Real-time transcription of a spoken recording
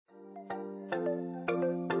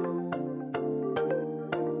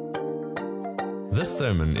This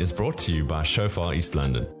sermon is brought to you by Shofar East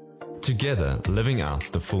London. Together, living out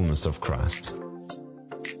the fullness of Christ.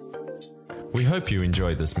 We hope you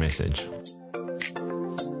enjoy this message.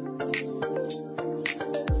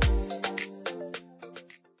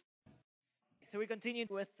 So we continue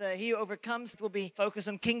with He Who Overcomes. We'll be focused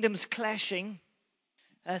on kingdoms clashing.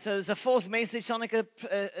 So there's a fourth message Sonica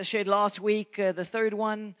shared last week, the third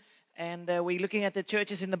one. And we're looking at the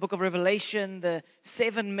churches in the book of Revelation, the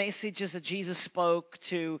 7 messages that Jesus spoke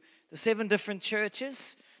to the 7 different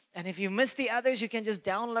churches. And if you missed the others, you can just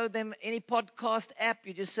download them. Any podcast app,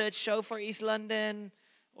 you just search Shofar East London,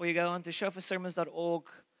 or you go on to shofarsermons.org,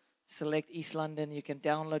 select East London. You can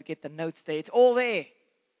download, get the notes there. It's all there.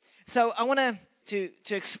 So I want to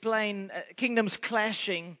explain kingdoms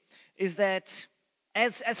clashing is that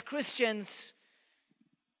as Christians,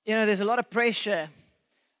 you know, there's a lot of pressure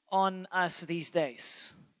on us these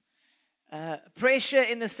days. Pressure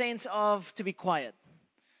in the sense of to be quiet.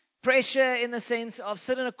 Pressure in the sense of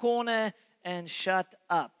sit in a corner and shut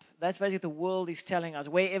up. That's basically what the world is telling us.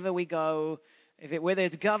 Wherever we go, whether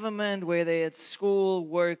it's government, whether it's school,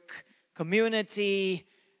 work, community,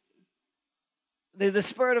 the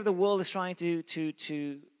spirit of the world is trying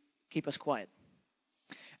to keep us quiet.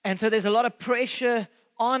 And so there's a lot of pressure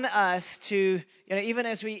on us to, you know, even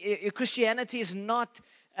as Christianity is not,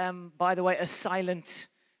 by the way, a silent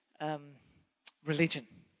religion.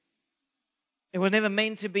 It was never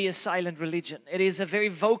meant to be a silent religion. It is a very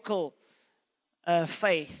vocal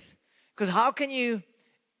faith. Because how can you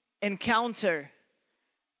encounter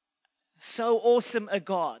so awesome a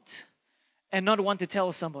God and not want to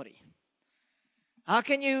tell somebody? How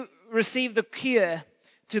can you receive the cure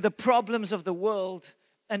to the problems of the world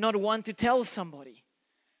and not want to tell somebody?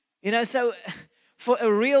 You know, so for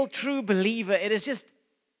a real true believer, it is just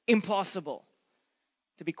impossible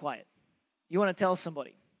to be quiet. You want to tell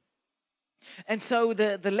somebody. And so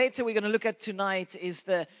the letter we're going to look at tonight is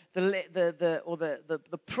the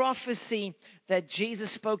prophecy that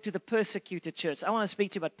Jesus spoke to the persecuted church. I want to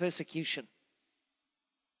speak to you about persecution.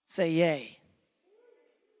 Say yay.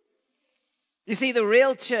 You see, the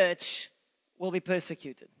real church will be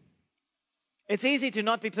persecuted. It's easy to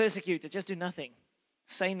not be persecuted. Just do nothing.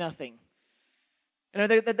 Say nothing. You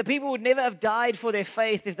know, the people would never have died for their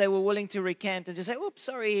faith if they were willing to recant and just say, oops,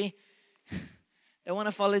 sorry, don't want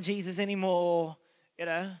to follow Jesus anymore, you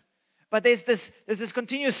know. But there's this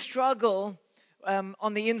continuous struggle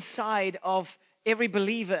on the inside of every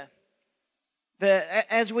believer.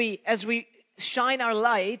 As we shine our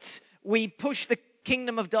light, we push the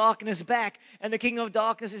kingdom of darkness back, and the kingdom of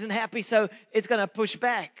darkness isn't happy, so it's going to push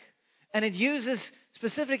back. And it uses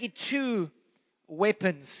specifically 2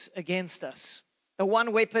 weapons against us. The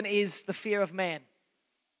one weapon is the fear of man,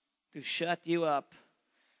 to shut you up.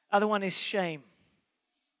 Other one is shame.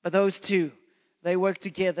 But those 2, they work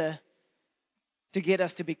together to get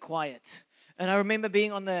us to be quiet. And I remember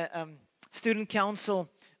being on the student council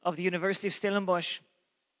of the University of Stellenbosch.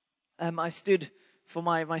 I stood for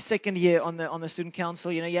my second year on the student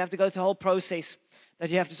council. You know, you have to go through the whole process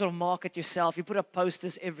that you have to sort of market yourself. You put up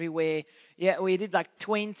posters everywhere. Yeah, we did like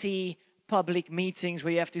 20 public meetings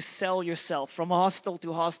where you have to sell yourself, from hostel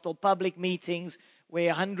to hostel, public meetings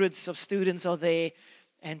where hundreds of students are there.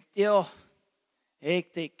 And,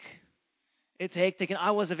 hectic. It's hectic. And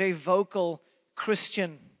I was a very vocal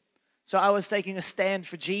Christian. So I was taking a stand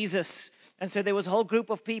for Jesus. And so there was a whole group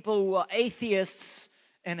of people who are atheists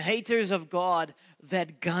and haters of God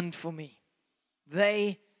that gunned for me.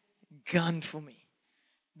 They gunned for me.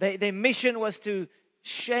 Their mission was to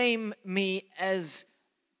shame me as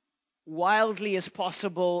wildly as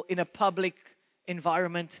possible in a public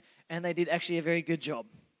environment, and they did actually a very good job.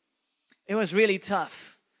 It was really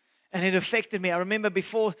tough, and it affected me. I remember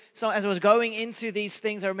as I was going into these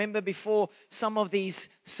things, I remember before some of these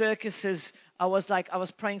circuses, I was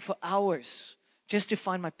praying for hours just to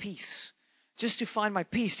find my peace. Just to find my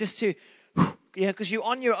peace, just to, because you're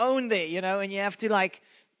on your own there, you know, and you have to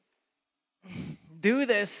do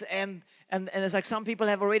this, and it's like some people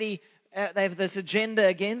have already, they have this agenda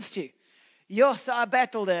against you. So I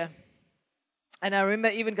battled there. And I remember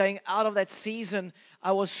even going out of that season,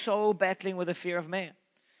 I was so battling with the fear of man.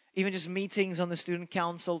 Even just meetings on the student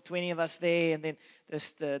council, 20 of us there, and then the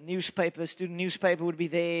student newspaper would be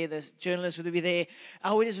there, the journalists would be there.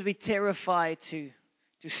 I would just be terrified to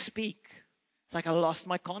speak. It's like I lost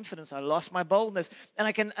my confidence. I lost my boldness. And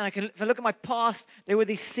I can, if I look at my past, there were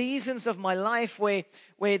these seasons of my life where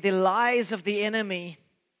the lies of the enemy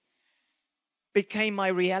became my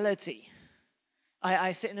reality.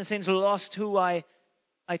 I in a sense, lost who I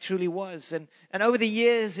truly was. And over the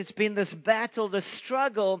years, it's been this battle, this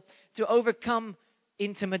struggle to overcome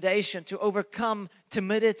intimidation, to overcome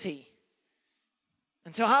timidity.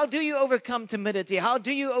 And so how do you overcome timidity? How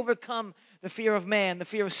do you overcome the fear of man, the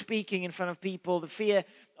fear of speaking in front of people, the fear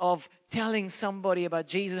of telling somebody about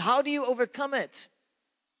Jesus? How do you overcome it?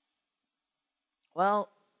 Well,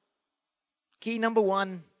 key number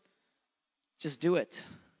one, just do it.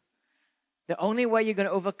 The only way you're going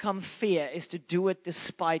to overcome fear is to do it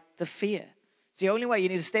despite the fear. It's the only way. You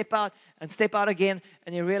need to step out and step out again,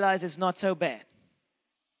 and you realize it's not so bad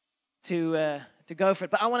to go for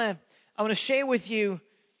it. But I want to share with you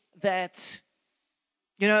that,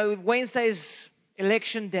 Wednesday's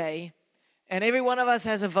election day, and every one of us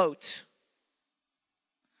has a vote.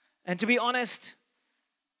 And to be honest,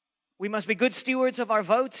 we must be good stewards of our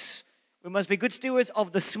votes. We must be good stewards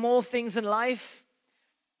of the small things in life.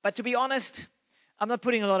 But to be honest, I'm not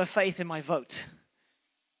putting a lot of faith in my vote,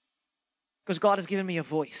 because God has given me a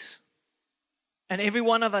voice. And every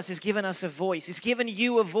one of us has given us a voice. He's given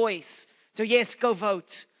you a voice. So yes, go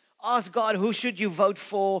vote. Ask God, who should you vote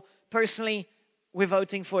for? Personally, we're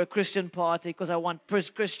voting for a Christian party because I want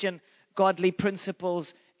Christian godly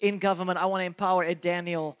principles in government. I want to empower Ed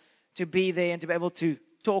Daniel to be there and to be able to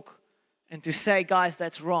talk and to say, guys,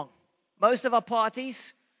 that's wrong. Most of our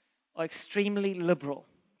parties are extremely liberal.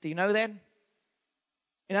 Do you know that?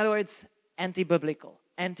 In other words, anti-biblical,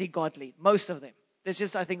 anti-godly. Most of them. There's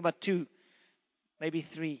just, I think, about 2, maybe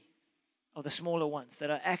 3 of the smaller ones that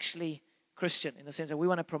are actually Christian, in the sense that we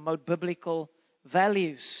want to promote biblical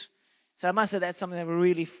values. So I must say that's something that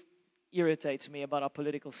really irritates me about our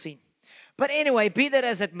political scene. But anyway, be that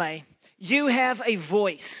as it may, you have a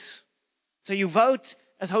voice. So you vote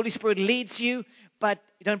as Holy Spirit leads you, but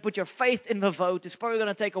you don't put your faith in the vote. It's probably going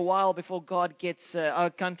to take a while before God gets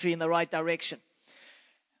our country in the right direction.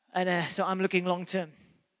 And so I'm looking long term.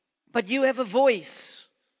 But you have a voice.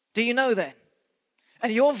 Do you know that?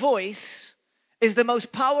 And your voice is the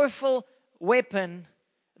most powerful weapon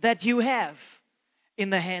that you have in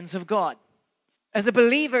the hands of God. As a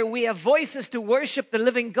believer, we have voices to worship the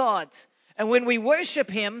living God. And when we worship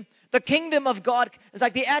Him, the kingdom of God is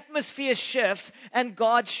like the atmosphere shifts and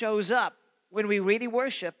God shows up. When we really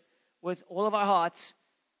worship with all of our hearts,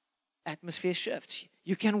 atmosphere shifts.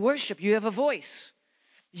 You can worship. You have a voice.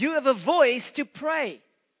 You have a voice to pray.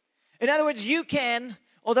 In other words, you can,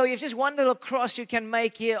 although you have just one little cross you can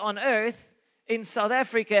make here on earth, in South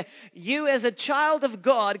Africa, you as a child of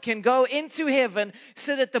God can go into heaven,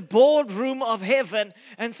 sit at the boardroom of heaven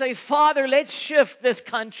and say, Father, let's shift this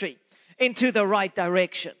country into the right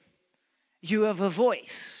direction. You have a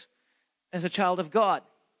voice as a child of God.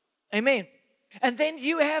 Amen. And then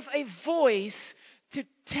you have a voice to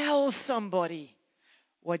tell somebody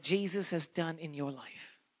what Jesus has done in your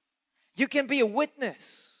life. You can be a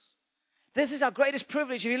witness. This is our greatest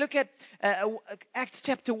privilege. If you look at Acts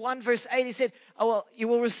chapter 1, verse 8, he said, you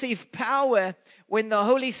will receive power when the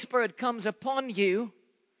Holy Spirit comes upon you,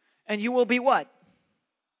 and you will be what?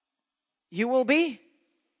 You will be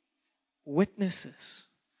witnesses.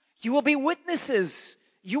 You will be witnesses.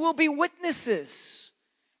 You will be witnesses.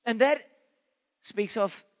 And that speaks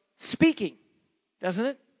of speaking, doesn't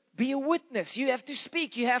it? Be a witness. You have to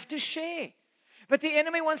speak. You have to share. But the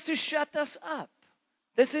enemy wants to shut us up.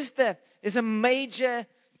 This is a major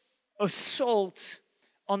assault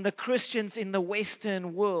on the Christians in the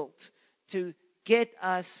Western world to get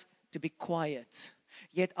us to be quiet.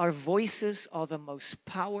 Yet our voices are the most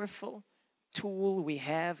powerful tool we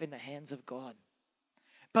have in the hands of God.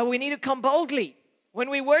 But we need to come boldly. When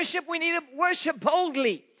we worship, we need to worship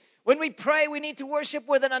boldly. When we pray, we need to worship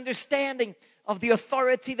with an understanding of the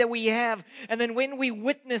authority that we have. And then when we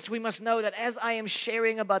witness, we must know that as I am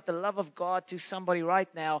sharing about the love of God to somebody right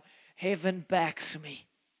now, heaven backs me.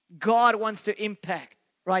 God wants to impact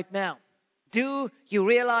right now. Do you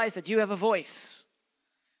realize that you have a voice?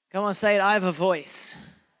 Come on, say it. I have a voice.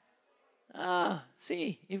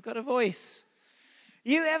 See, you've got a voice.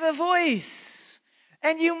 You have a voice.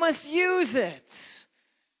 And you must use it.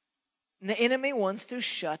 And the enemy wants to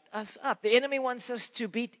shut us up. The enemy wants us to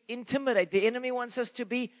be intimidated. The enemy wants us to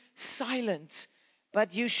be silent.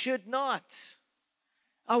 But you should not.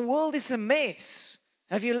 Our world is a mess.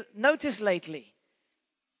 Have you noticed lately?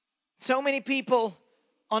 So many people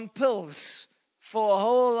on pills for a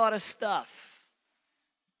whole lot of stuff.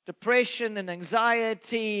 Depression and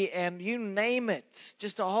anxiety and you name it.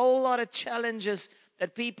 Just a whole lot of challenges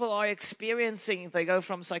that people are experiencing. They go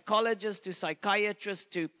from psychologists to psychiatrists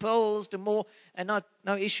to pills to more. And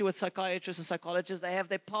no issue with psychiatrists and psychologists. They have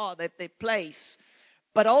their part, their place.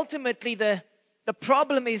 But ultimately the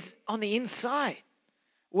problem is on the inside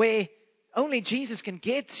where only Jesus can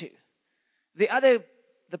get to. The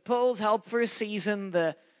pills help for a season.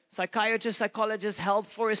 The psychiatrists, psychologists help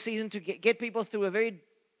for a season to get people through a very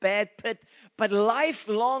bad pit. But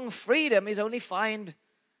lifelong freedom is only found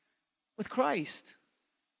with Christ.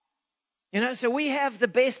 So we have the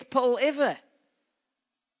best pill ever.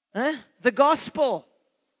 The gospel.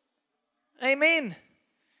 Amen.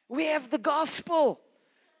 We have the gospel.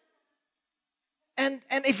 And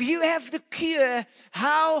if you have the cure,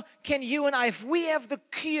 how can you and I, if we have the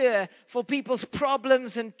cure for people's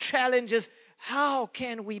problems and challenges, how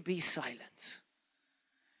can we be silent?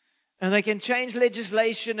 And they can change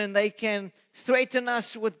legislation, and they can threaten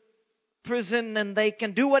us with prison, and they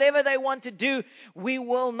can do whatever they want to do. We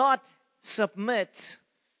will not submit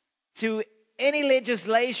to any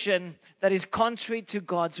legislation that is contrary to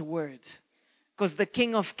God's word. Because the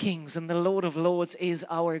King of Kings and the Lord of Lords is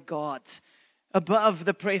our God. Above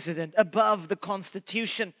the president, above the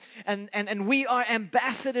Constitution. And we are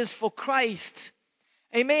ambassadors for Christ.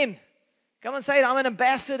 Amen. Come and say it. I'm an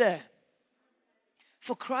ambassador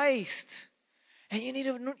for Christ. And you need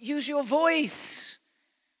to use your voice.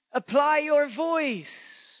 Apply your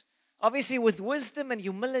voice. Obviously with wisdom and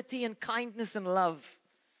humility and kindness and love.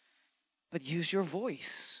 But use your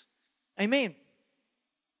voice. Amen.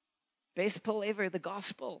 Best pill ever, the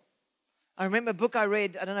gospel. I remember a book I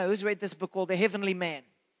read. I don't know who's read this book called The Heavenly Man.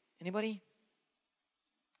 Anybody?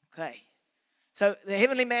 Okay. So The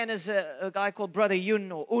Heavenly Man is a guy called Brother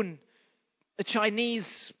Yun or Un, a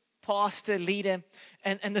Chinese pastor, leader.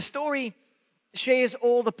 And the story shares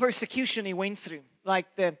all the persecution he went through.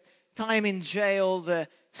 Like the time in jail, the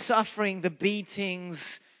suffering, the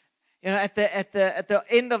beatings. At the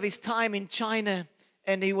end of his time in China,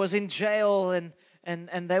 and he was in jail,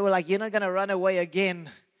 and they were like, "You're not going to run away again."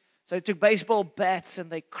 So they took baseball bats and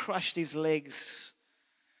they crushed his legs.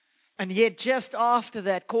 And yet just after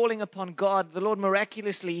that, calling upon God, the Lord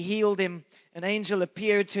miraculously healed him. An angel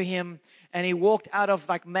appeared to him, and he walked out of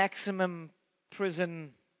like maximum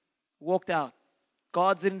prison, walked out.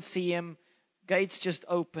 God didn't see him. Gates just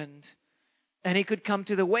opened. And he could come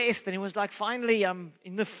to the West, and he was like, finally, I'm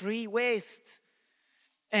in the free West.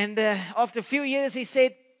 And after a few years, he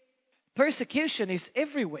said, persecution is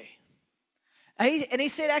everywhere. And he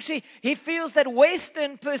said, actually, he feels that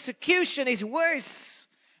Western persecution is worse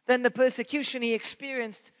than the persecution he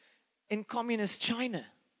experienced in communist China.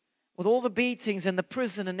 With all the beatings and the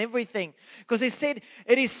prison and everything. Because he said,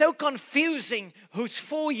 it is so confusing who's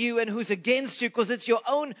for you and who's against you. Because it's your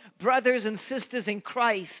own brothers and sisters in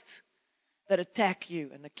Christ that attack you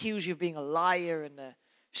and accuse you of being a liar and a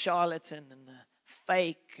charlatan and a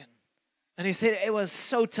fake. And he said it was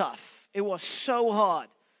so tough. It was so hard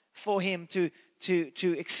for him to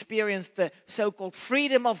experience the so-called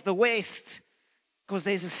freedom of the West, because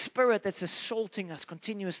there's a spirit that's assaulting us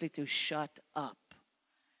continuously to shut up.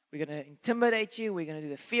 We're going to intimidate you. We're going to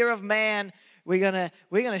do the fear of man. We're going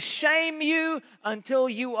to shame you until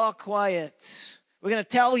you are quiet. We're going to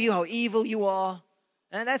tell you how evil you are.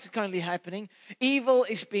 And that's currently happening. Evil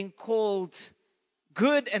is being called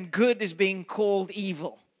good, and good is being called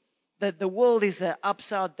evil. That the world is an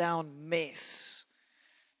upside down mess.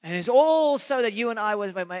 And it's all so that you and I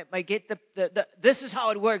may get this is how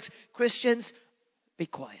it works. Christians, be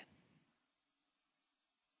quiet.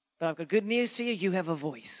 But I've got good news to you. You have a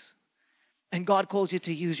voice. And God calls you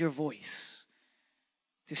to use your voice.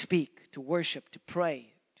 To speak, to worship, to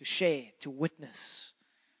pray, to share, to witness.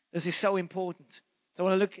 This is so important. So I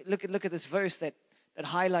want to look at this verse that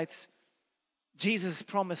highlights Jesus'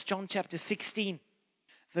 promise. John chapter 16,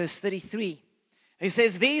 verse 33. He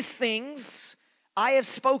says, these things I have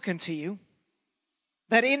spoken to you,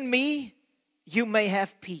 that in me you may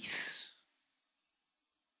have peace.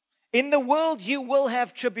 In the world you will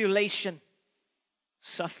have tribulation,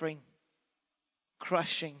 suffering,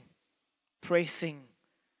 crushing, pressing,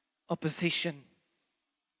 opposition,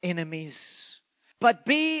 enemies. But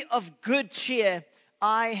be of good cheer,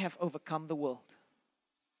 I have overcome the world.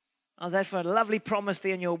 How's that for a lovely promise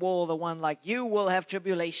there on your wall? The one like, you will have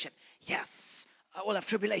tribulation. Yes, I will have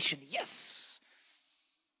tribulation. Yes.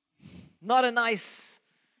 Not a nice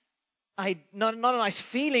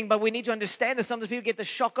feeling, but we need to understand that sometimes people get the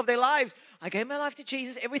shock of their lives. I gave my life to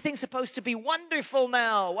Jesus. Everything's supposed to be wonderful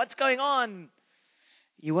now. What's going on?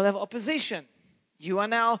 You will have opposition. You are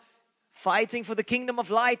now fighting for the kingdom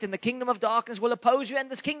of light, and the kingdom of darkness will oppose you, and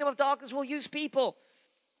this kingdom of darkness will use people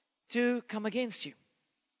to come against you.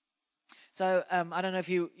 So I don't know if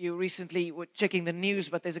you recently were checking the news,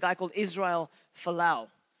 but there's a guy called Israel Folau,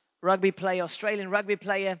 rugby player, Australian rugby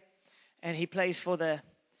player, and he plays for the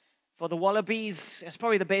Wallabies. He's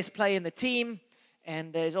probably the best player in the team,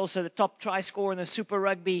 and he's also the top try scorer in the Super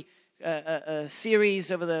Rugby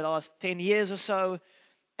series over the last 10 years or so.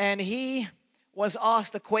 And he was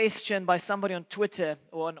asked a question by somebody on Twitter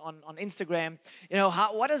or on Instagram.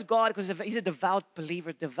 What does God, because he's a devout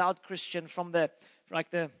believer, devout Christian from the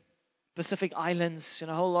Pacific Islands,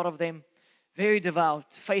 a whole lot of them, very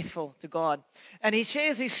devout, faithful to God. And he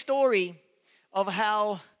shares his story of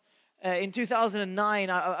how in 2009,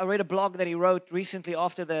 I read a blog that he wrote recently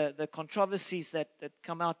after the controversies that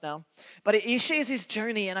come out now. But he shares his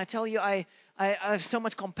journey, and I tell you, I have so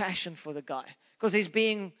much compassion for the guy because he's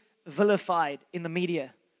being vilified in the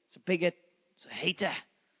media. It's a bigot. It's a hater.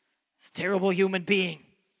 It's a terrible human being.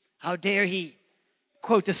 How dare he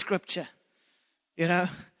quote the scripture?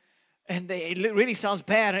 And it really sounds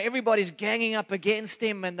bad. And everybody's ganging up against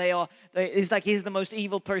him, and it's like he's the most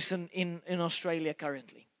evil person in Australia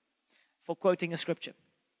currently for quoting a scripture.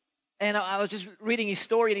 And I was just reading his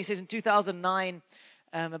story, and he says in 2009,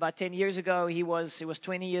 about 10 years ago, he was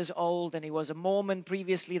 20 years old, and he was a Mormon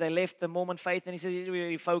previously. They left the Mormon faith, and he says he didn't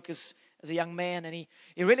really focus as a young man, and he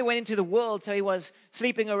really went into the world. So he was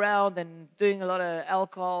sleeping around and doing a lot of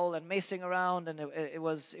alcohol and messing around, and he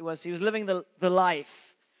was living the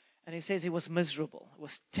life. And he says it was miserable. It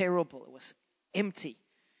was terrible. It was empty.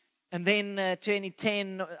 And then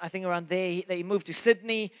 2010, I think around there, he moved to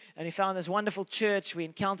Sydney, and he found this wonderful church. We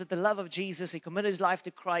encountered the love of Jesus. He committed his life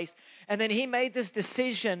to Christ. And then he made this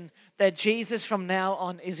decision that Jesus from now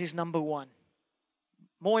on is his number one.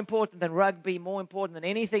 More important than rugby, more important than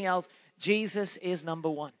anything else, Jesus is number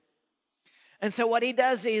one. And so what he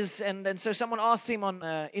does is, and so someone asked him on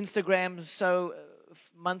Instagram, a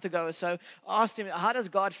month ago or so, asked him, how does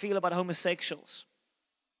God feel about homosexuals?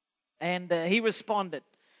 And he responded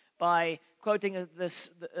by quoting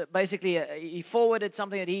this, basically he forwarded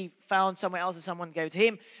something that he found somewhere else that someone gave to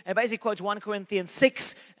him, and basically quotes 1 Corinthians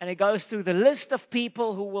 6, and it goes through the list of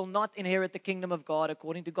people who will not inherit the kingdom of God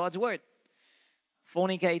according to God's word.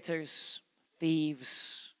 Fornicators,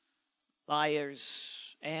 thieves,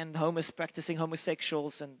 liars, and practicing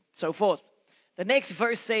homosexuals, and so forth. The next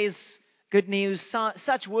verse says, good news,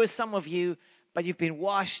 such were some of you, but you've been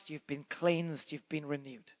washed, you've been cleansed, you've been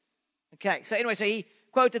renewed. Okay, so anyway, so he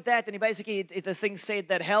quoted that, and he basically, the thing said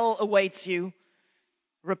that hell awaits you,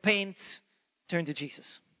 repent, turn to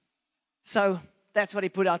Jesus. So that's what he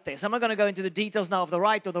put out there. So I'm not going to go into the details now of the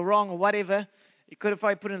right or the wrong or whatever. He could have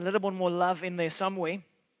probably put in a little bit more love in there somewhere.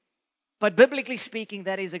 But biblically speaking,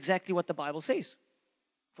 that is exactly what the Bible says.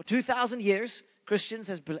 For 2,000 years, Christians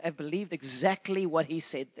have believed exactly what he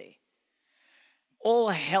said there. All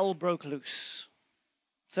hell broke loose.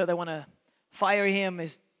 So they want to fire him.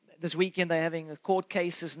 This weekend they're having court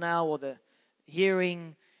cases now, or the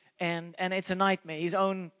hearing, and it's a nightmare. His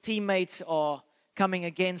own teammates are coming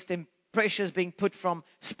against him. Pressure's being put from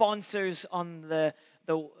sponsors on the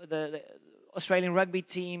Australian rugby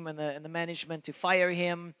team and the management to fire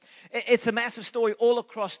him. It's a massive story all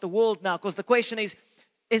across the world now, because the question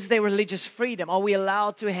is there religious freedom? Are we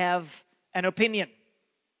allowed to have an opinion?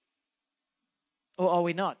 Or are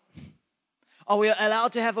we not? Are we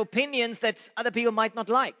allowed to have opinions that other people might not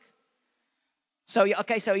like? So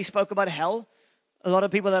he spoke about hell. A lot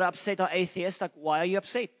of people that are upset are atheists. Like, why are you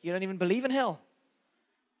upset? You don't even believe in hell.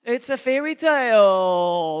 It's a fairy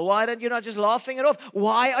tale. Why don't you not just laughing it off?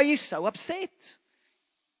 Why are you so upset?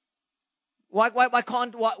 Why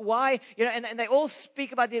can't? And they all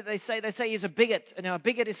speak about it. They say he's a bigot. And a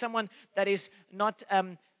bigot is someone that is not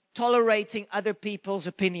tolerating other people's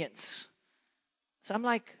opinions. So I'm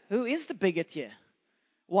like, who is the bigot here?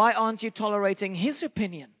 Why aren't you tolerating his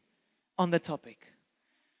opinion on the topic?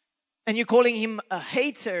 And you're calling him a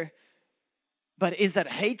hater, but is that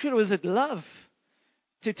hatred or is it love?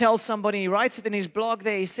 To tell somebody, he writes it in his blog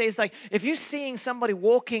there, he says, like, if you're seeing somebody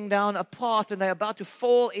walking down a path and they're about to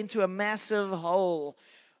fall into a massive hole,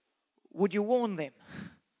 would you warn them?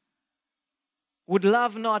 Would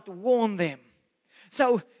love not warn them?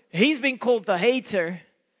 So he's been called the hater,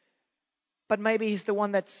 but maybe he's the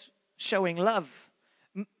one that's showing love.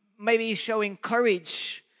 Maybe he's showing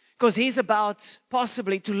courage, because he's about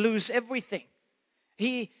possibly to lose everything.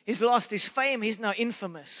 He's lost his fame. He's now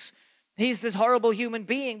infamous. He's this horrible human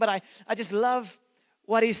being, but I just love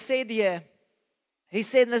what he said here. He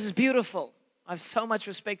said, and this is beautiful. I have so much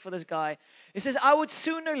respect for this guy. He says, I would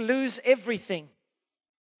sooner lose everything.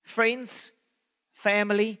 Friends,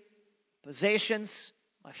 family, possessions,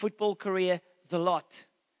 my football career, the lot,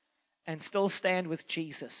 and still stand with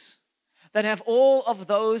Jesus, than have all of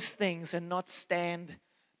those things and not stand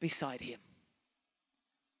beside him.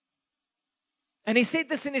 And he said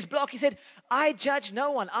this in his blog. He said, I judge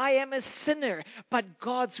no one. I am a sinner, but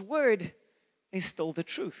God's word is still the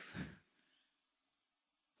truth.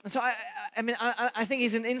 And so I think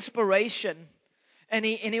he's an inspiration. And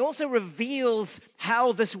he also reveals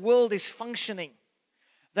how this world is functioning.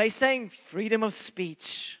 They're saying freedom of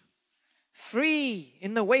speech. Free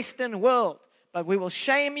in the Western world. But we will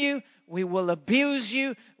shame you. We will abuse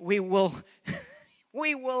you. We will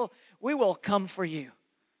come for you.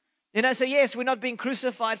 So yes, we're not being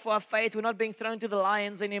crucified for our faith. We're not being thrown to the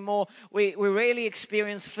lions anymore. We rarely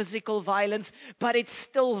experience physical violence, but it's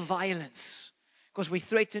still violence. Because we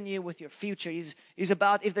threaten you with your future. He's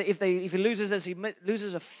about, if he loses this, he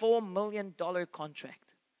loses a $4 million contract.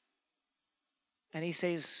 And he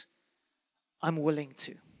says, I'm willing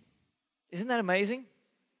to. Isn't that amazing?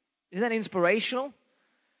 Isn't that inspirational?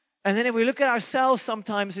 And then if we look at ourselves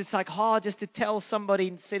sometimes, it's like hard just to tell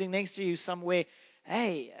somebody sitting next to you somewhere,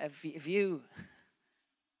 hey,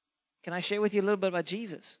 can I share with you a little bit about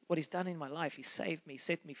Jesus? What he's done in my life. He saved me,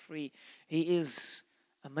 set me free. He is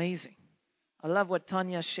amazing. I love what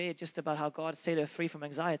Tanya shared just about how God set her free from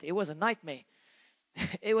anxiety. It was a nightmare.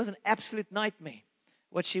 It was an absolute nightmare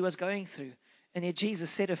what she was going through. And yet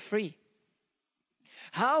Jesus set her free.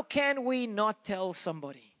 How can we not tell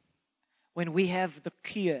somebody when we have the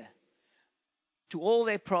cure to all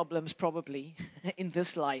their problems probably in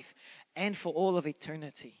this life and for all of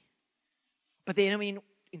eternity? But the enemy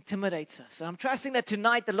intimidates us. And I'm trusting that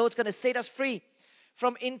tonight the Lord's going to set us free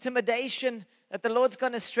from intimidation, that the Lord's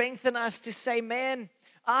going to strengthen us to say, man,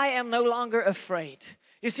 I am no longer afraid.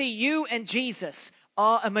 You see, you and Jesus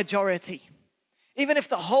are a majority. Even if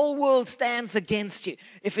the whole world stands against you,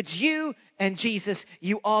 if it's you and Jesus,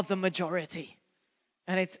 you are the majority.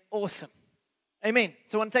 And it's awesome. Amen.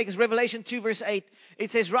 So I want to take us Revelation 2 verse 8.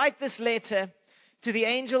 It says, write this letter to the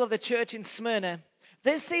angel of the church in Smyrna.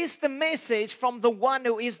 This is the message from the one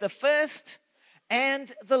who is the first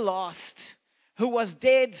and the last, who was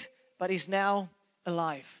dead but is now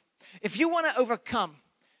alive. If you want to overcome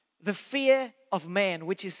the fear of man,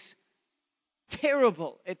 which is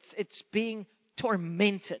terrible, it's being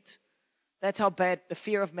tormented. That's how bad the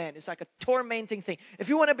fear of man is. Like a tormenting thing. If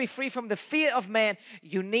you want to be free from the fear of man,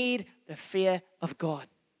 you need the fear of God.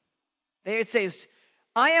 There it says,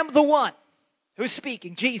 I am the one who's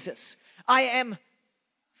speaking, Jesus. I am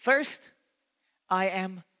first, I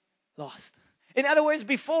am last. In other words,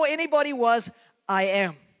 before anybody was, I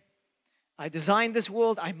am. I designed this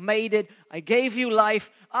world. I made it. I gave you life.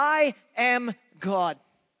 I am God.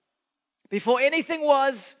 Before anything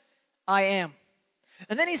was, I am.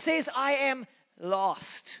 And then he says, I am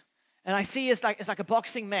lost. And I see it's like a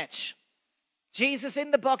boxing match. Jesus in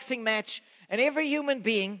the boxing match, and every human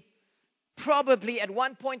being, probably at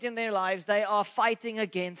one point in their lives, they are fighting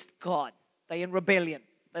against God. They're in rebellion.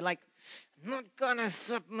 They're like, I'm not going to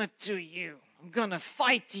submit to you. I'm going to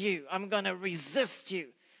fight you. I'm going to resist you.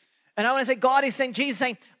 And I want to say, God is saying, Jesus is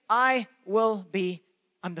saying, I'm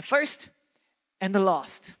the first and the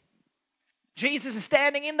last. Jesus is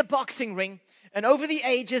standing in the boxing ring, and over the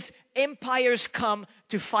ages, empires come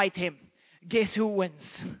to fight him. Guess who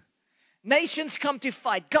wins? Nations come to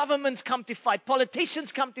fight. Governments come to fight.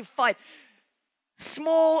 Politicians come to fight.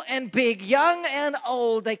 Small and big, young and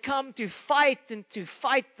old, they come to fight and to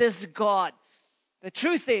fight this God. The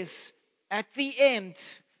truth is, at the end,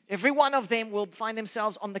 every one of them will find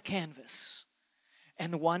themselves on the canvas.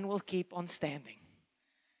 And the one will keep on standing.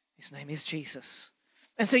 His name is Jesus.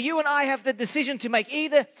 And so you and I have the decision to make.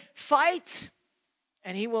 Either fight,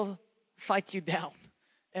 and he will fight you down.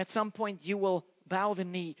 At some point, you will bow the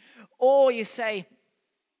knee. Or you say,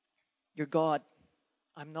 you're God.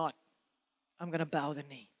 I'm not. I'm going to bow the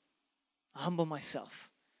knee. Humble myself.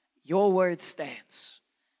 Your word stands.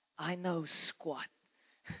 I know squat.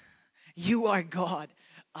 You are God.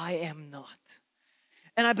 I am not.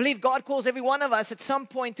 And I believe God calls every one of us at some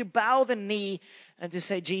point to bow the knee and to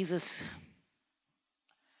say, Jesus,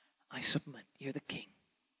 I submit. You're the King.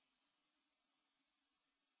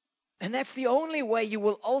 And that's the only way you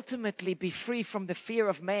will ultimately be free from the fear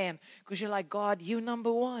of man. Because you're like, God, you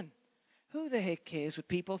number one. Who the heck cares what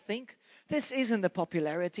people think? This isn't a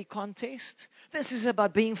popularity contest. This is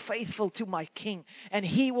about being faithful to my King. And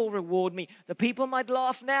he will reward me. The people might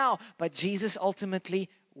laugh now, but Jesus ultimately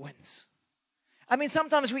wins. I mean,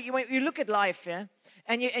 sometimes when you look at life, yeah,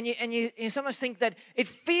 and you sometimes think that it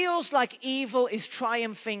feels like evil is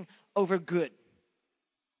triumphing over good.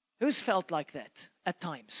 Who's felt like that at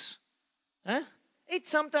times? Huh? It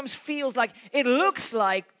sometimes feels like, it looks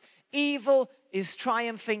like evil is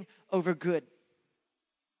triumphing over good.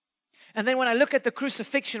 And then when I look at the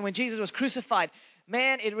crucifixion, when Jesus was crucified,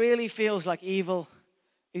 man, it really feels like evil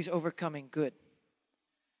is overcoming good.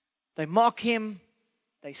 They mock him.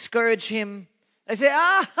 They scourge him. They say,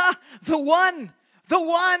 the one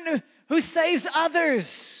who saves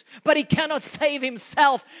others, but he cannot save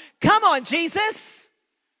himself. Come on, Jesus.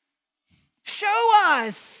 Show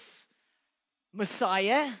us,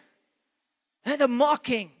 Messiah. And the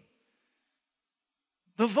mocking,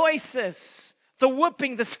 the voices, the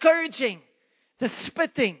whooping, the scourging, the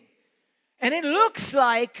spitting. And it looks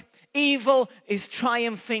like evil is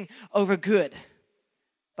triumphing over good.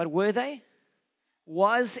 But were they?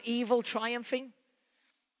 Was evil triumphing?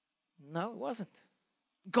 No, it wasn't.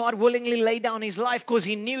 God willingly laid down his life because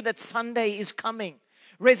he knew that Sunday is coming.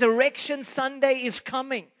 Resurrection Sunday is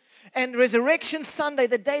coming. And Resurrection Sunday,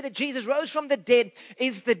 the day that Jesus rose from the dead,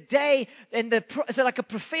 is the day, and it's like a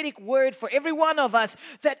prophetic word for every one of us,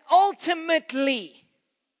 that ultimately,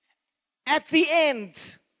 at the end,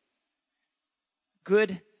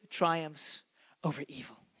 good triumphs over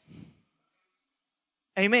evil.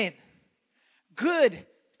 Amen. Good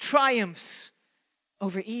triumphs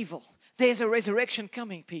over evil. There's a resurrection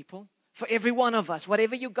coming, people, for every one of us.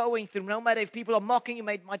 Whatever you're going through, no matter if people are mocking you,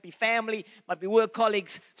 might be family, might be work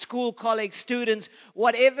colleagues, school colleagues, students,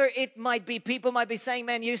 whatever it might be. People might be saying,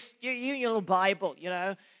 man, you your little Bible, you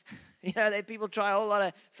know. You know, that people try a whole lot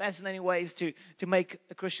of fascinating ways to make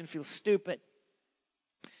a Christian feel stupid.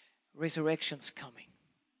 Resurrection's coming.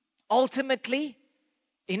 Ultimately,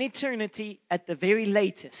 in eternity, at the very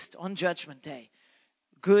latest, on Judgment Day,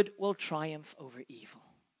 good will triumph over evil.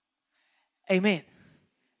 Amen.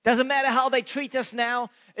 Doesn't matter how they treat us now.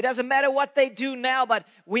 It doesn't matter what they do now, but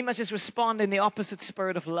we must just respond in the opposite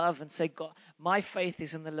spirit of love and say, God, my faith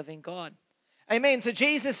is in the living God. Amen. So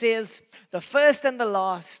Jesus is the first and the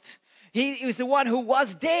last. He is the one who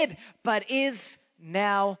was dead, but is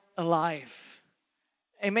now alive.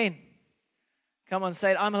 Amen. Come on,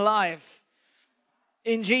 say it. I'm alive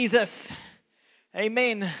in Jesus.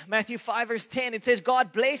 Amen. Matthew 5 verse 10, it says,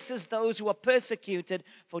 God blesses those who are persecuted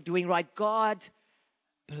for doing right. God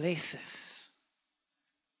blesses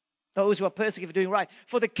those who are persecuted for doing right.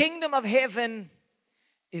 For the kingdom of heaven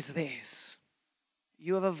is theirs.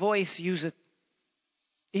 You have a voice, use it.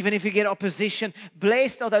 Even if you get opposition,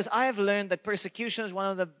 blessed are those. I have learned that persecution is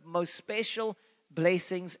one of the most special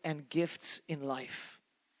blessings and gifts in life.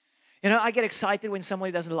 You know, I get excited when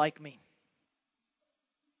somebody doesn't like me.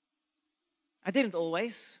 I didn't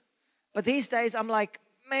always. But these days I'm like,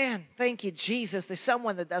 man, thank you, Jesus. There's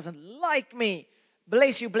someone that doesn't like me.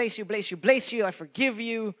 Bless you, bless you, bless you, bless you. I forgive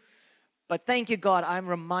you. But thank you, God. I'm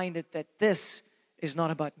reminded that this is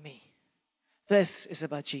not about me. This is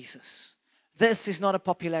about Jesus. This is not a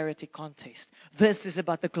popularity contest. This is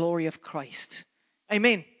about the glory of Christ.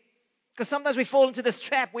 Amen. Because sometimes we fall into this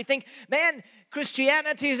trap. We think, man,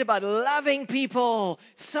 Christianity is about loving people.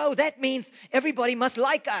 So that means everybody must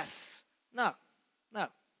like us. No.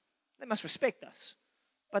 They must respect us.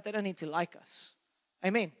 But they don't need to like us.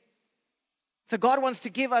 Amen. So God wants to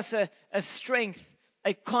give us a strength,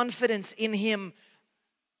 a confidence in Him.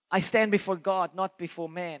 I stand before God, not before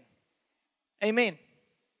man. Amen.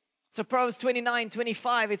 So Proverbs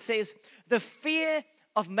 29:25, it says, the fear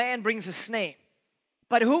of man brings a snare,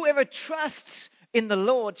 but whoever trusts in the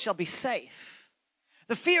Lord shall be safe.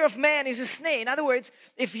 The fear of man is a snare. In other words,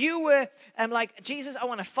 if you were like, Jesus, I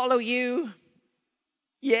want to follow you.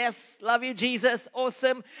 Yes, love you, Jesus.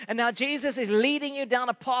 Awesome. And now Jesus is leading you down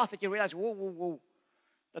a path that you realize, whoa.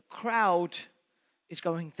 The crowd is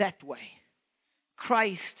going that way.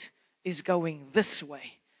 Christ is going this way.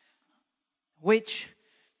 Which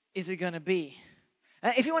is it going to be?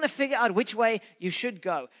 If you want to figure out which way you should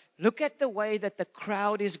go, look at the way that the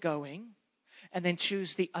crowd is going and then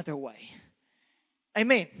choose the other way.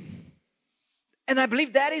 Amen. And I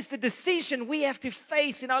believe that is the decision we have to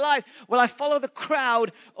face in our lives. Will I follow the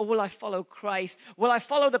crowd or will I follow Christ? Will I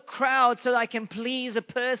follow the crowd so that I can please a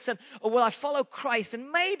person, or will I follow Christ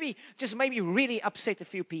and maybe really upset a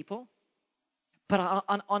few people? But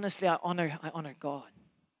honestly, I honor God.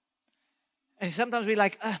 And sometimes we're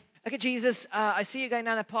like, okay, Jesus, I see you going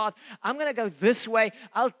down that path. I'm going to go this way.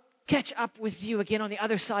 I'll catch up with you again on the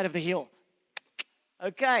other side of the hill.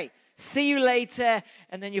 Okay. See you later,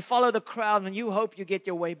 and then you follow the crowd, and you hope you get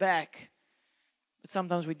your way back. But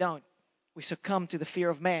sometimes we don't. We succumb to the fear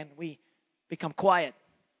of man. We become quiet,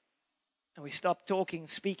 and we stop talking,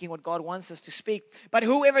 speaking what God wants us to speak. But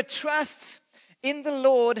whoever trusts in the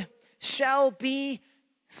Lord shall be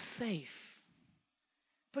safe.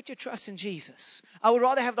 Put your trust in Jesus. I would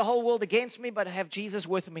rather have the whole world against me, but have Jesus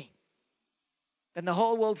with me, than the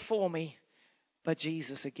whole world for me, but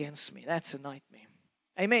Jesus against me. That's a nightmare.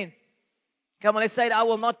 Amen. Come on, let's say it. I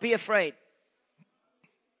will not be afraid.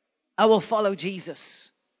 I will follow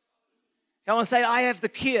Jesus. Come on, say it. I have the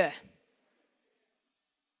cure.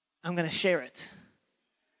 I'm going to share it.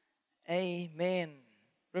 Amen.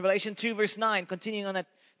 Revelation 2 verse 9, continuing on that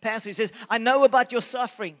passage, says, I know about your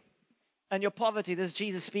suffering and your poverty. This is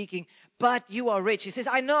Jesus speaking. But you are rich. He says,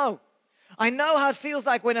 I know. I know how it feels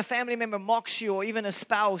like when a family member mocks you, or even a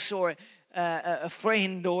spouse, or a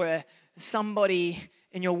friend, or somebody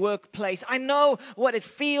in your workplace. I know what it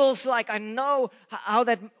feels like. I know how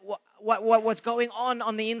that what's going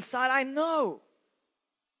on the inside. I know.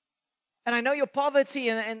 And I know your poverty,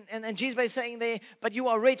 and Jesus is saying there, but you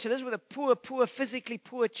are rich. So this was a poor, physically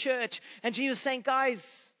poor church. And Jesus is saying,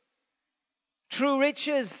 guys, true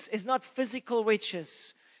riches is not physical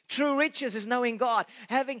riches. True riches is knowing God,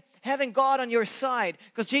 having God on your side.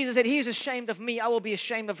 Because Jesus said, he is ashamed of me, I will be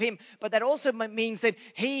ashamed of him. But that also means that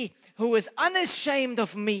he who is unashamed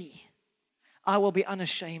of me, I will be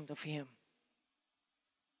unashamed of him.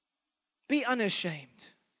 Be unashamed.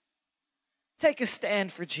 Take a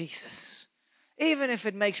stand for Jesus, even if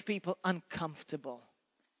it makes people uncomfortable.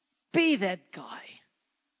 Be that guy.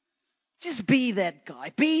 Just be that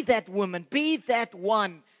guy. Be that woman. Be that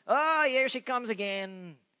one. Oh, here she comes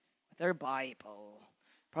again with her Bible.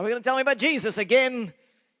 Probably going to tell me about Jesus again.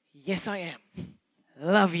 Yes, I am.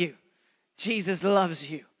 Love you. Jesus loves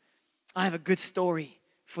you. I have a good story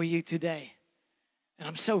for you today. And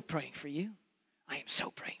I'm so praying for you. I am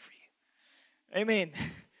so praying for you. Amen.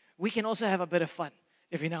 We can also have a bit of fun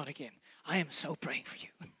every now and again. I am so praying for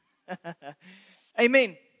you.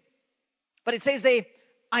 Amen. But it says there,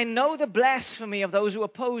 I know the blasphemy of those who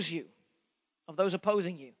oppose you, of those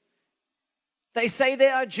opposing you. They say they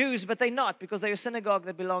are Jews, but they're not, because they're a synagogue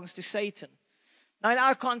that belongs to Satan. Now, in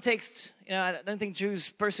our context, I don't think Jews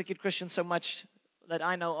persecute Christians so much that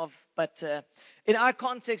I know of, but in our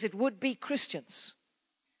context, it would be Christians,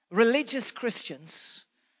 religious Christians,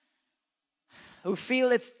 who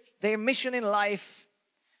feel it's their mission in life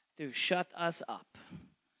to shut us up.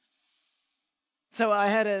 So I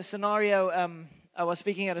had a scenario. I was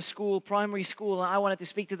speaking at a school, primary school, and I wanted to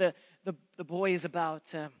speak to the boys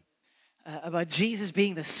about Jesus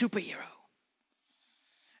being the superhero.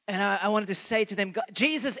 And I wanted to say to them,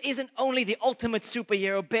 Jesus isn't only the ultimate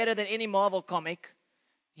superhero, better than any Marvel comic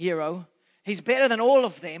hero. He's better than all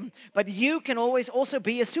of them, but you can always also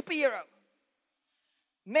be a superhero.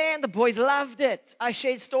 Man, the boys loved it. I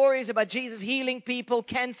shared stories about Jesus healing people,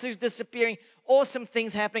 cancers disappearing, awesome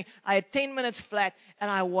things happening. I had 10 minutes flat, and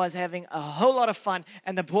I was having a whole lot of fun,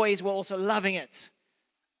 and the boys were also loving it.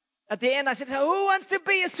 At the end, I said, who wants to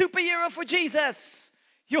be a superhero for Jesus?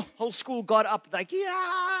 Your whole school got up like,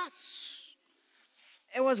 yes.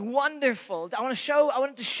 It was wonderful. I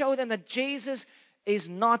wanted to show them that Jesus is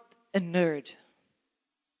not a nerd.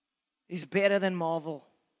 He's better than Marvel.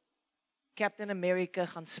 Captain America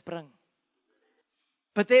gaan spring.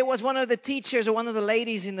 But there was one of the teachers, or one of the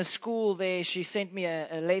ladies in the school there, she sent me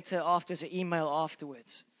a letter after, an email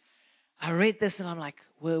afterwards. I read this and I'm like,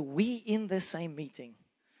 were we in the same meeting?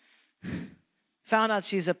 Found out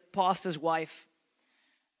she's a pastor's wife.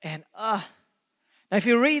 And now if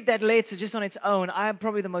you read that letter just on its own, I am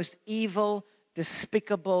probably the most evil,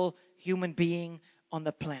 despicable human being on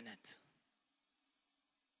the planet.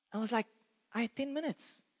 I was like, I had 10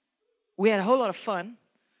 minutes. We had a whole lot of fun.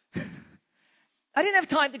 I didn't have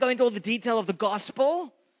time to go into all the detail of the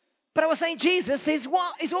gospel, but I was saying Jesus is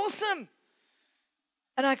awesome.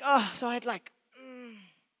 And so I had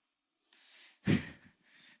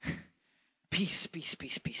peace.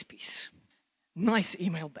 Nice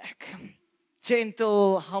email back.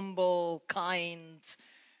 Gentle, humble, kind,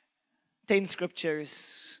 10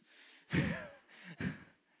 scriptures.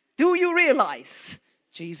 Do you realize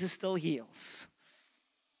Jesus still heals?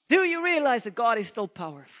 Do you realize that God is still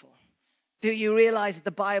powerful? Do you realize that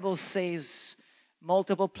the Bible says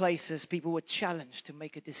multiple places people were challenged to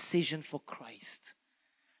make a decision for Christ?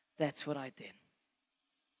 That's what I did.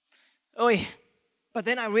 But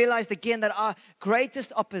then I realized again that our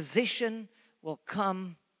greatest opposition will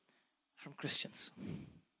come from Christians.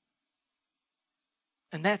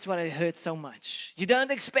 And that's why it hurts so much. You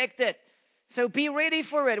don't expect it. So be ready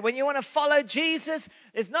for it. When you want to follow Jesus,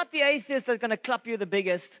 it's not the atheist that's going to clap you the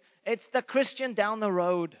biggest. It's the Christian down the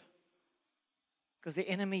road. Because the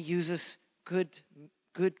enemy uses good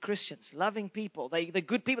Christians, loving people. They're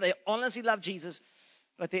good people. They honestly love Jesus.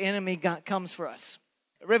 But the enemy comes for us.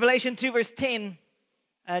 Revelation 2 verse 10,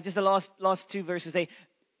 just the last two verses there.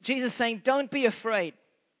 Jesus saying, don't be afraid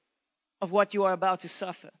of what you are about to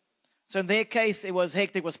suffer. So in their case, it was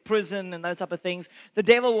hectic, it was prison and those type of things. The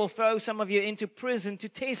devil will throw some of you into prison to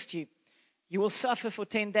test you. You will suffer for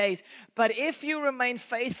 10 days. But if you remain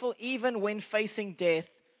faithful even when facing death,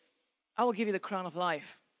 I will give you the crown of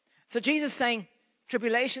life. So Jesus is saying,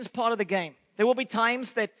 tribulation is part of the game. There will be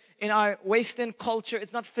times that in our Western culture,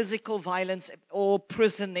 it's not physical violence or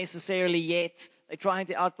prison necessarily yet. They're trying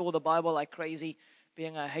to outlaw the Bible like crazy,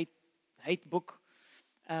 being a hate book.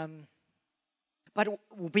 But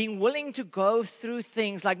being willing to go through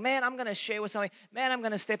things like, man, I'm going to share with somebody. Man, I'm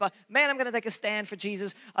going to step out. Man, I'm going to take a stand for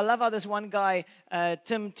Jesus. I love how this one guy,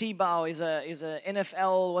 Tim Tebow, is an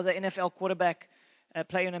NFL quarterback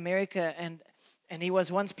player in America, and he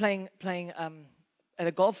was once playing at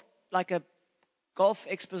a golf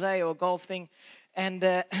expose or golf thing, and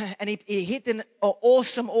he hit an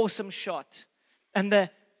awesome shot, and the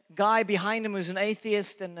guy behind him was an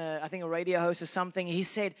atheist and I think a radio host or something. He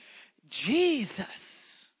said,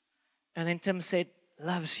 Jesus. And then Tim said,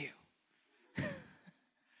 loves you.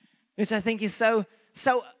 Which I think is so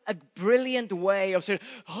a brilliant way of saying,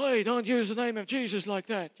 hey, don't use the name of Jesus like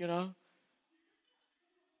that,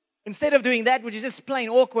 Instead of doing that, which is just plain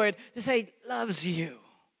awkward, to say, loves you.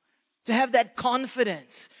 To have that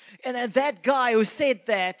confidence. And that guy who said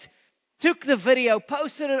that took the video,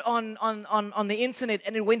 posted it on the internet,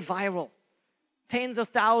 and it went viral. Tens of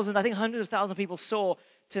thousands, I think hundreds of thousands of people saw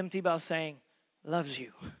Tim Tebow saying, loves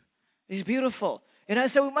you. It's beautiful.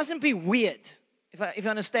 So we mustn't be weird, if you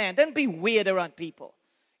understand. Don't be weird around people.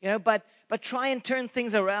 But try and turn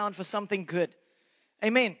things around for something good.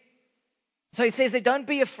 Amen. So he says that don't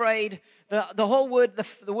be afraid. The whole word,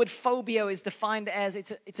 the word phobia is defined as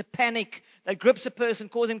it's a panic that grips a person,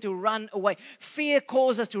 causing him to run away. Fear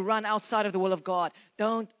causes us to run outside of the will of God.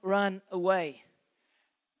 Don't run away.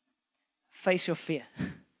 Face your fear.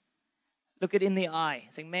 Look it in the eye.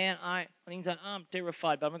 Saying, man, I'm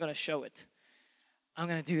terrified, but I'm not going to show it. I'm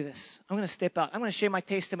going to do this. I'm going to step out. I'm going to share my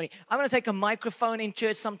testimony. I'm going to take a microphone in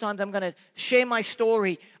church sometimes. I'm going to share my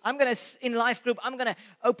story. In life group, I'm going to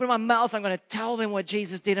open my mouth. I'm going to tell them what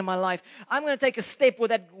Jesus did in my life. I'm going to take a step with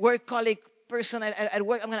that work colleague person at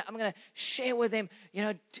work. I'm going to share with them,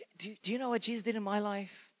 do you know what Jesus did in my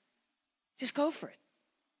life? Just go for it.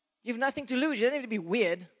 You have nothing to lose. You don't need to be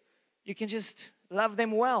weird. You can just love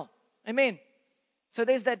them well. Amen. So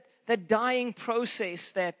there's that dying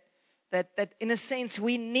process that in a sense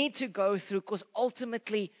we need to go through, because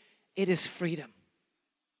ultimately it is freedom.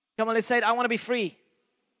 Come on, let's say it. I want to be free.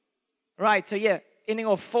 Right. So ending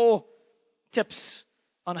off 4 tips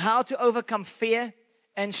on how to overcome fear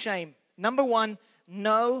and shame. Number 1,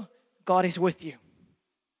 know God is with you.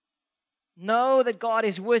 Know that God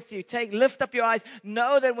is with you. Lift up your eyes.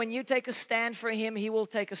 Know that when you take a stand for Him, He will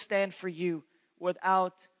take a stand for you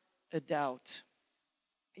without a doubt.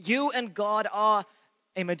 You and God are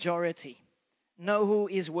a majority. Know who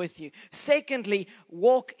is with you. Secondly,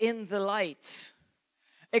 walk in the light.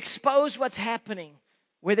 Expose what's happening,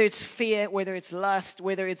 whether it's fear, whether it's lust,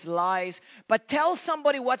 whether it's lies. But tell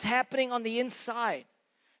somebody what's happening on the inside.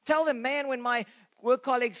 Tell them, man, when my work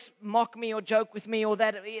colleagues mock me or joke with me or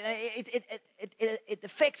that, it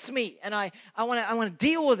affects me, and I want to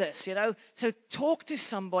deal with this, So talk to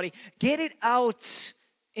somebody. Get it out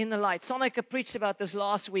in the light. Sonika preached about this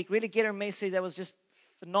last week. Really get her message. That was just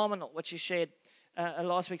phenomenal, what she shared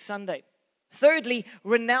last week, Sunday. Thirdly,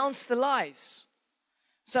 renounce the lies.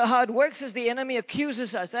 So how it works is the enemy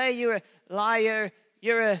accuses us. Hey, you're a liar.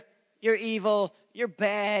 You're evil. You're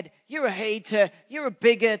bad. You're a hater. You're a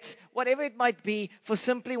bigot. Whatever it might be, for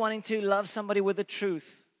simply wanting to love somebody with the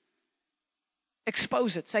truth.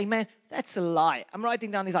 Expose it. Say, man, that's a lie. I'm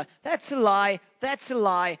writing down these lies. That's a lie. That's a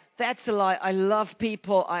lie. That's a lie. I love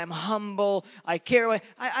people. I am humble. I care.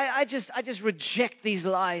 I just reject these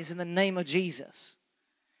lies in the name of Jesus.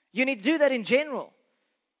 You need to do that in general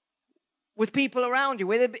with people around you,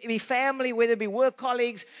 whether it be family, whether it be work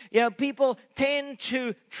colleagues. People tend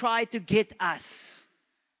to try to get us,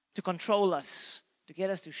 to control us, to get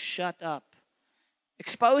us to shut up.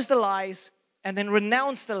 Expose the lies and then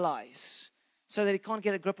renounce the lies, so that it can't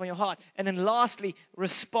get a grip on your heart. And then lastly,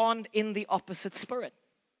 respond in the opposite spirit.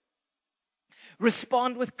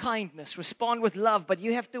 Respond with kindness. Respond with love. But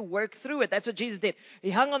you have to work through it. That's what Jesus did. He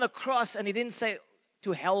hung on the cross and He didn't say,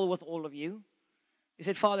 to hell with all of you. He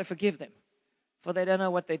said, Father, forgive them, for they don't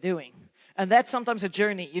know what they're doing. And that's sometimes a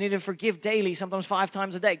journey. You need to forgive daily, sometimes 5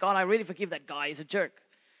 times a day. God, I really forgive that guy. He's a jerk.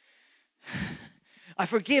 I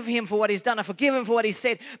forgive him for what he's done. I forgive him for what he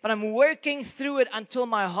said. But I'm working through it until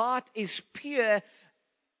my heart is pure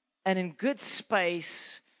and in good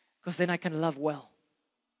space, because then I can love well.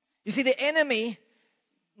 You see, the enemy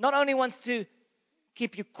not only wants to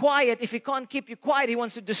keep you quiet. If he can't keep you quiet, he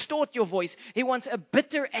wants to distort your voice. He wants a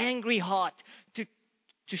bitter, angry heart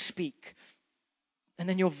to speak. And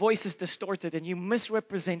then your voice is distorted and you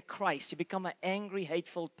misrepresent Christ. You become an angry,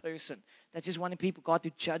 hateful person that just wanting God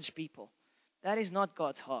to judge people. That is not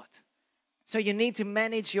God's heart. So you need to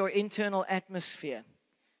manage your internal atmosphere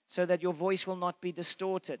so that your voice will not be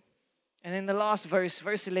distorted. And then the last verse,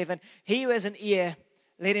 verse 11, he who has an ear,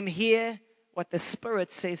 let him hear what the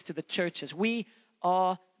Spirit says to the churches. We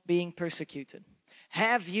are being persecuted.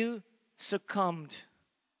 Have you succumbed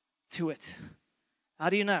to it? How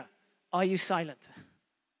do you know? Are you silent?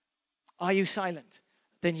 Are you silent?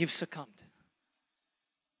 Then you've succumbed.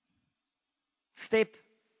 Step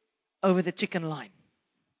over the chicken line,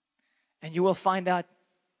 and you will find out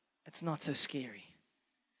it's not so scary.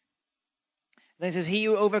 Then it says, he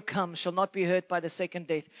who overcomes shall not be hurt by the second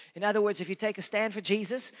death. In other words, if you take a stand for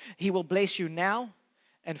Jesus, he will bless you now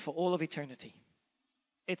and for all of eternity.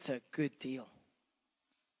 It's a good deal.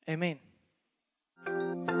 Amen.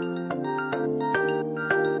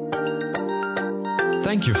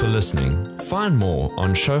 Thank you for listening. Find more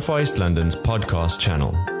on Shofar East London's podcast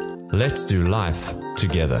channel. Let's do life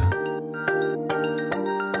together.